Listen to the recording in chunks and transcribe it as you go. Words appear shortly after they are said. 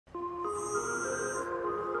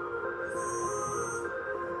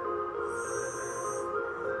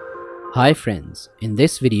Hi friends, in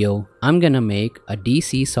this video I'm gonna make a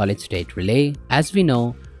DC solid state relay. As we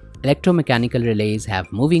know, electromechanical relays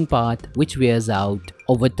have moving path which wears out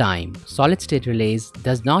over time. Solid state relays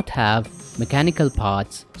does not have mechanical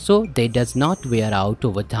parts, so they does not wear out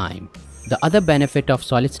over time. The other benefit of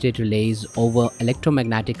solid state relays over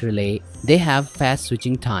electromagnetic relay, they have fast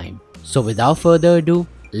switching time. So without further ado,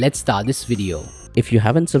 let's start this video. If you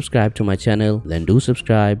haven't subscribed to my channel, then do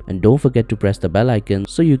subscribe and don't forget to press the bell icon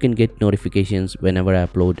so you can get notifications whenever I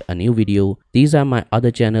upload a new video. These are my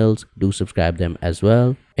other channels, do subscribe them as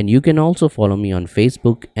well. And you can also follow me on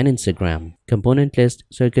Facebook and Instagram. Component list,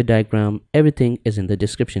 circuit diagram, everything is in the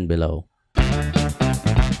description below.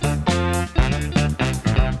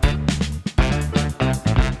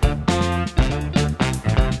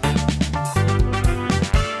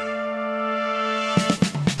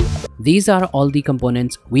 These are all the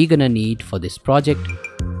components we're gonna need for this project.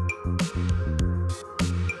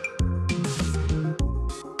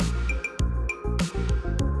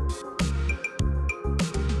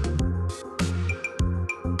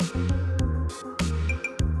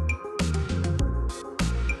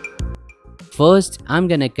 First, I'm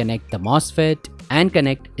gonna connect the MOSFET and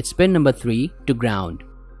connect its pin number 3 to ground.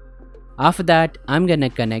 After that, I'm gonna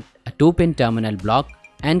connect a 2-pin terminal block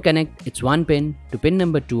and connect its one pin to pin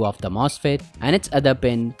number 2 of the MOSFET and its other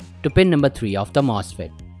pin to pin number 3 of the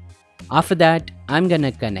MOSFET. After that, I'm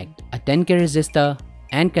gonna connect a 10K resistor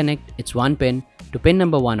and connect its one pin to pin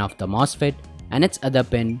number 1 of the MOSFET and its other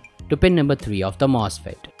pin to pin number 3 of the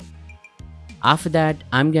MOSFET. After that,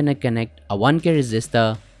 I'm gonna connect a 1K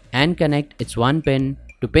resistor and connect its one pin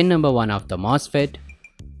to pin number 1 of the MOSFET.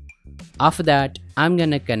 After that, I'm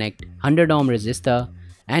gonna connect 100 ohm resistor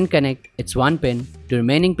and connect its one pin to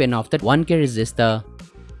remaining pin of the 1K resistor.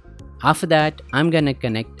 After that, I'm gonna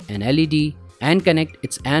connect an LED and connect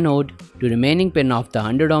its anode to remaining pin of the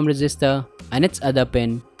 100 ohm resistor and its other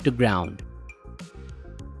pin to ground.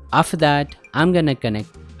 After that, I'm gonna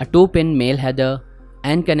connect a 2-pin male header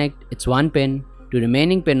and connect its one pin to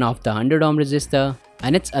remaining pin of the 100 ohm resistor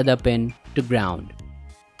and its other pin to ground.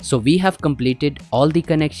 So we have completed all the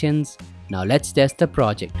connections. Now let's test the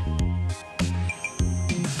project.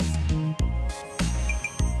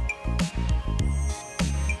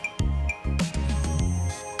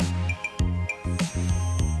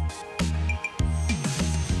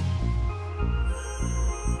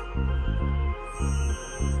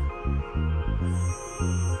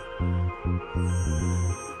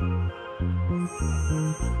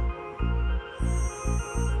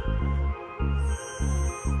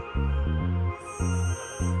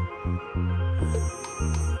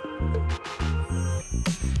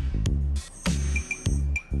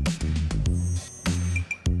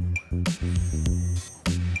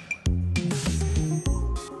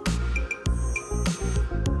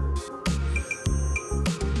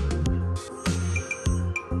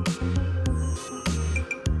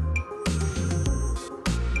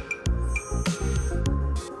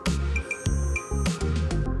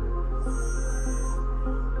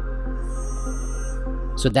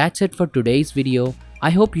 So that's it for today's video.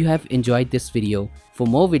 I hope you have enjoyed this video. For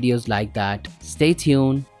more videos like that, stay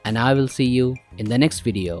tuned and I will see you in the next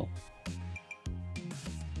video.